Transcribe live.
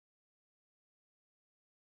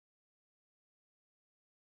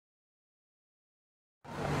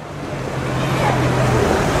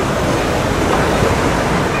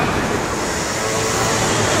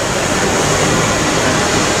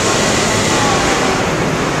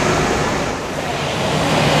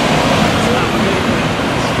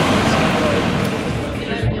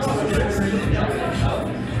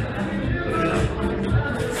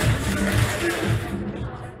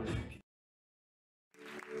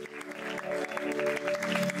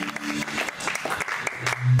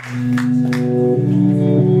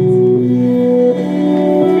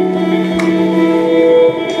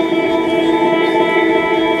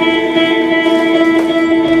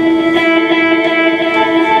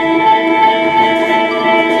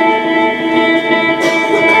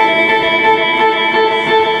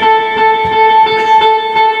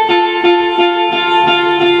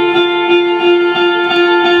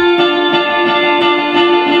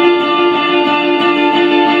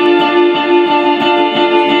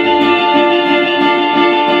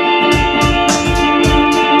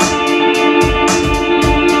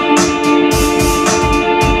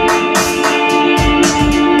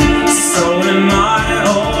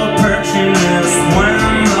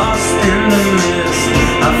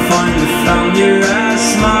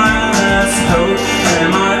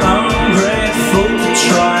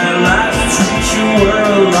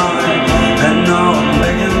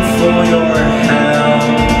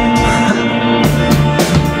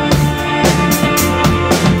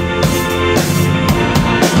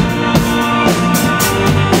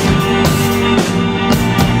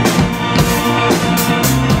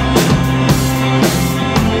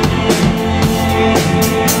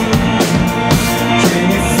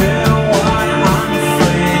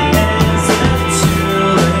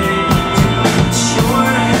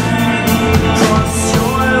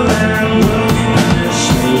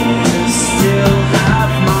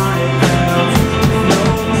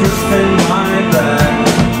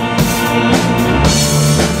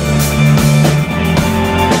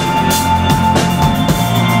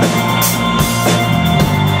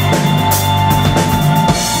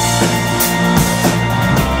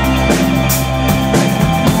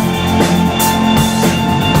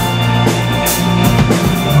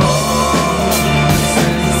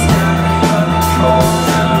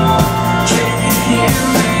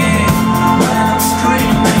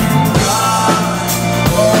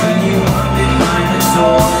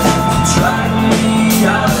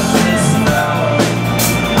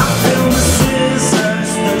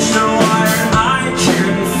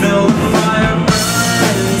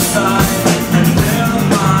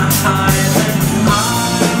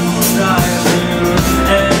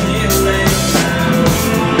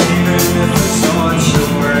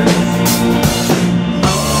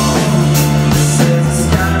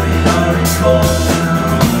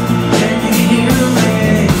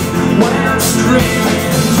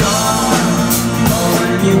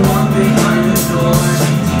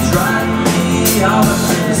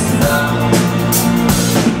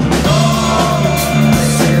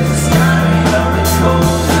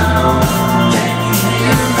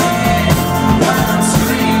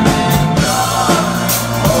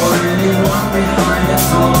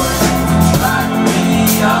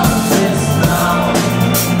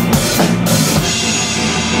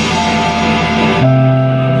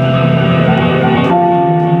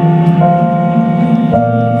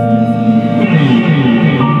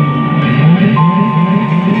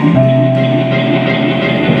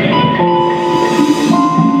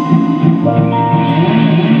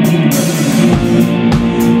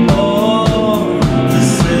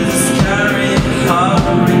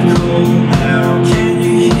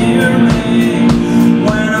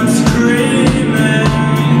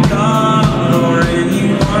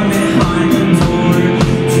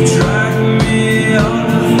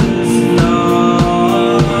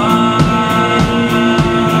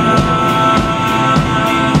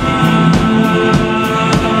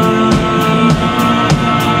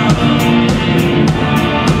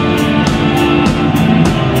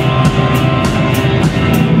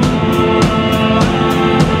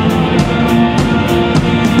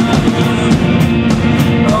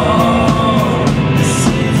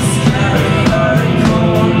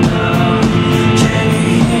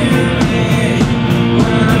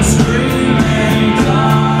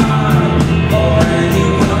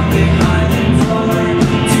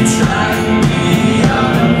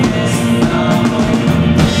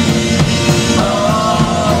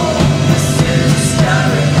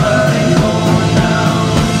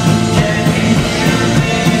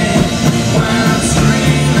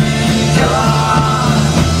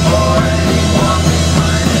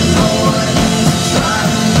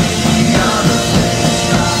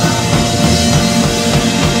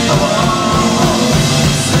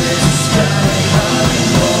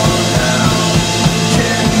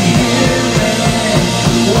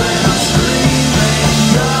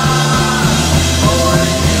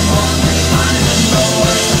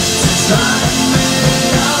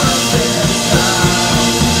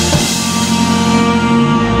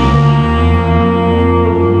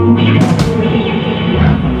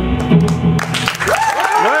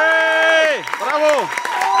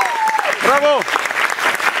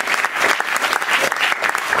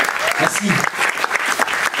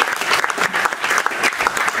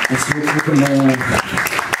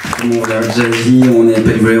déjà dit, on est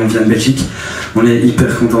bénévolé, on vient de Belgique. On est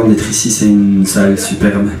hyper content d'être ici, c'est une salle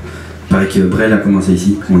superbe. Il paraît que Brel a commencé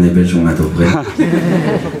ici. On est belge, on adore Brel.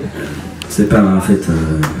 C'est pas un fait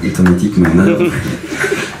automatique, mais on adore.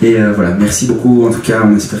 Et voilà, merci beaucoup. En tout cas,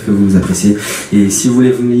 on espère que vous appréciez. Et si vous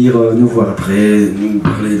voulez venir nous voir après, nous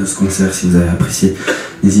parler de ce concert, si vous avez apprécié,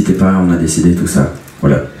 n'hésitez pas, on a décidé tout ça.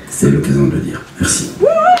 Voilà, c'est l'occasion de le dire. Merci. Ouais,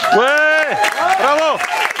 bravo.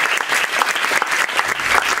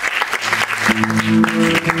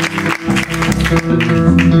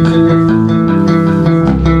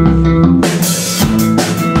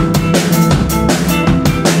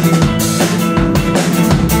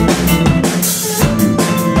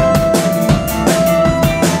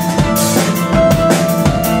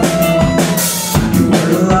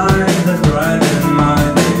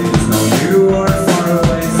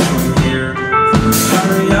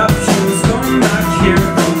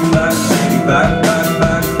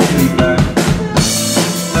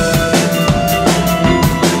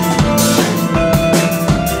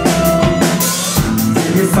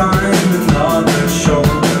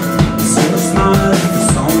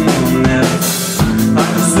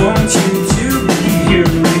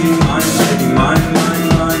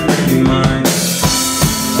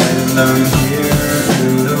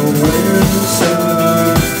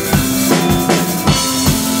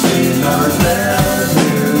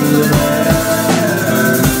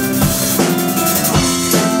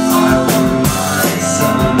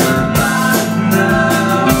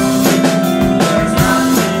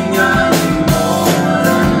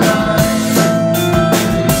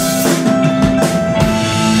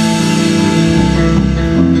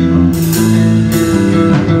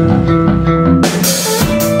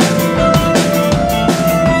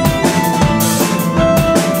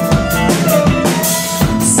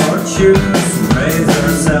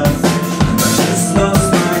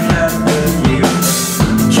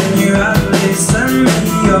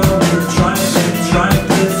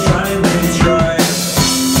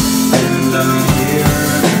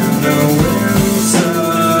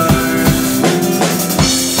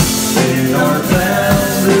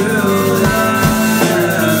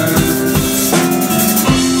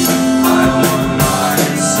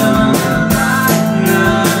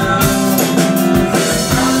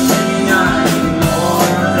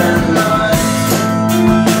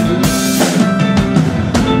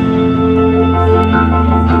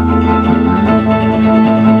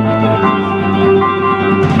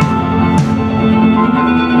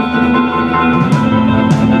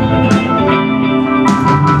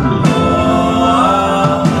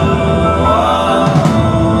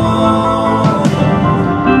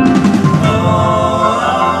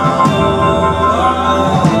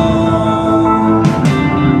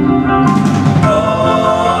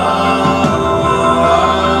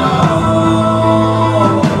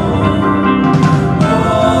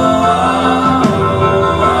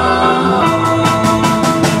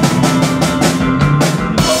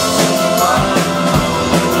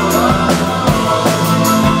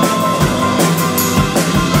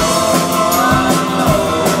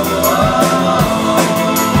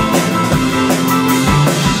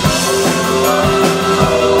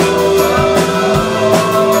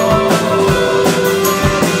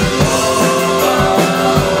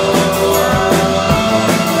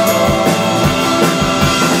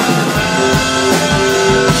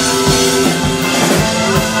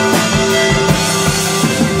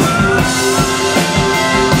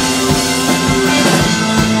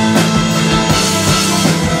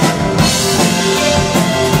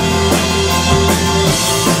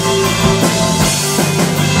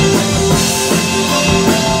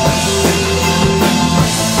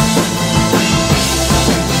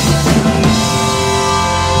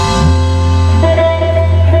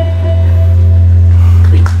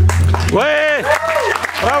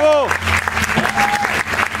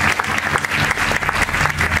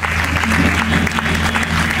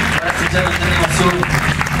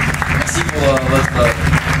 Merci pour votre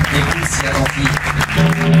écoute si attentive.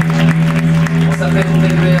 On s'appelle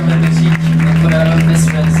Octobre en Belgique. Notre album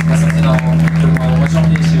Festival, c'est pas sorti dans le mois de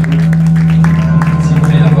janvier chez vous. Si vous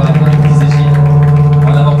voulez l'avoir avec Gilles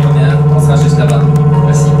en avant-première, on sera juste là-bas.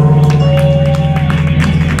 Merci.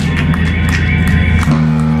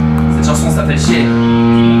 Cette chanson s'appelle Chier.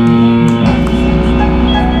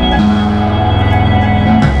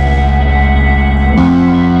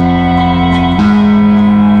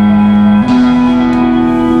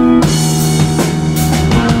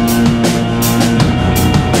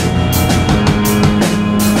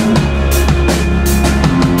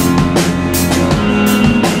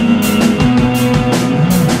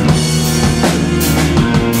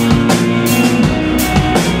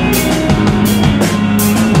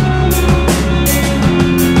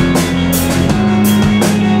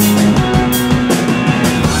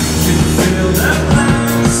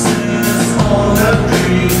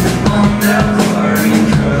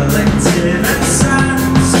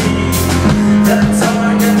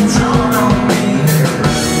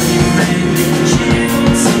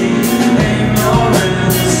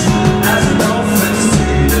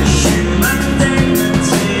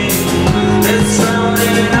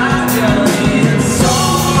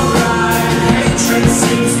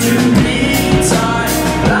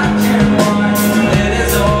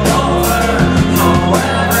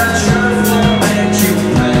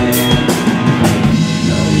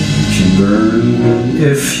 burn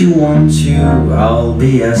if you want to. I'll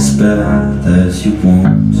be as bad as you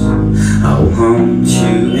want. I'll haunt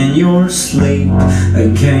you in your sleep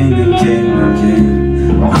again, again,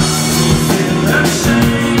 again. I feel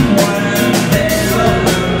ashamed when they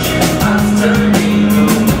look after me.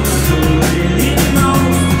 Who really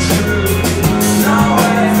knows the truth? Now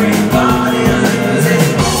everybody loses.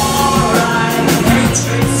 Alright,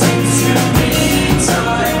 hatred seems to be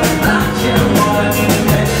tied black and white.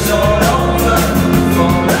 It is all over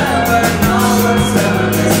forever. Now what's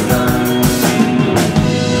done is done.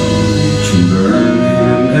 You can burn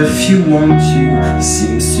him if you want to. He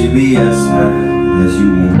seems to be as bad as you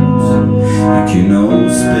want. You can all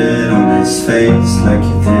spit on his face like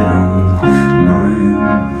you did on mine.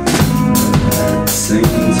 At the same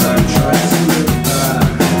time, try to look back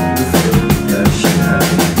the feeling that you had.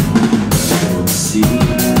 You'll see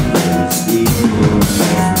it's evil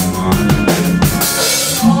from mine.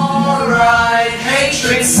 Alright,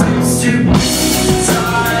 hatred seems to be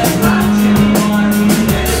tied black and white.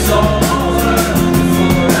 It is all over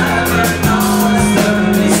forever. Now what's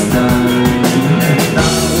done is done. And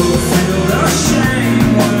I will feel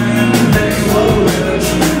ashamed when they will look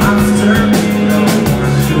after me. No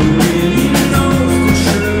one who really knows the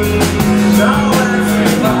truth. Now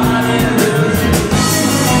everybody loses.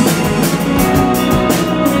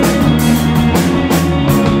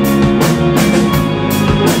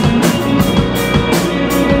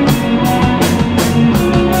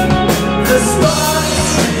 The spot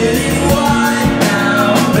is really wide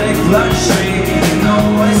now, big luxury, no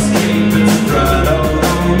escape, it's spread out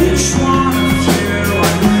on each one of you.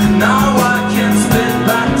 Now I can spit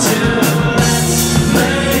back to let's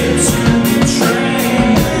made to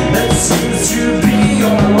betray. That seems to be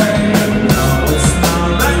your way, but no, it's not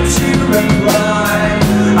like to reply.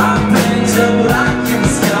 I paint a blackened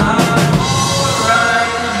sky. Alright,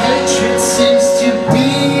 hatred seems to be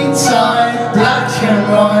tied black and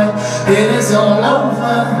white. It is all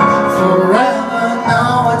over forever.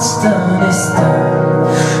 Now what's done is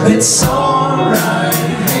done. It's alright.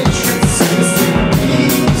 Hatred seems to be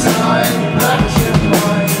tied black and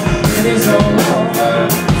white. It is all over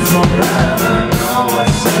forever. Now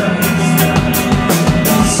what's done is done.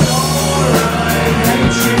 It's alright.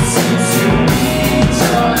 Hatred seems to be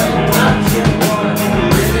tied black and white.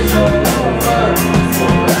 It is all over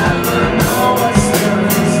forever. Now what's done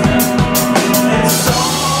is done. It's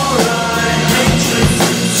alright. Hatred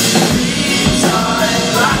seems to be tied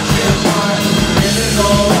black and white. It is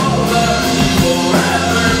all over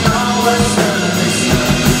forever. Now what's done is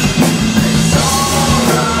done. It's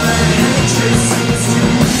alright. Hatred seems to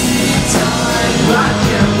be tied black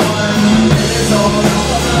and white. It is all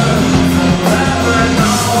over forever.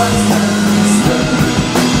 Now what's done is done.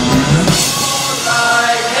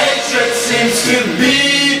 Alright, hatred seems to be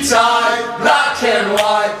tied black and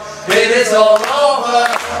white. It is all over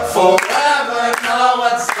forever. Now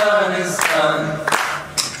what's done is done.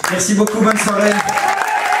 Merci beaucoup, bonne soirée.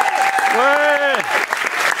 Ouais.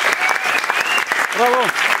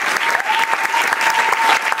 Bravo.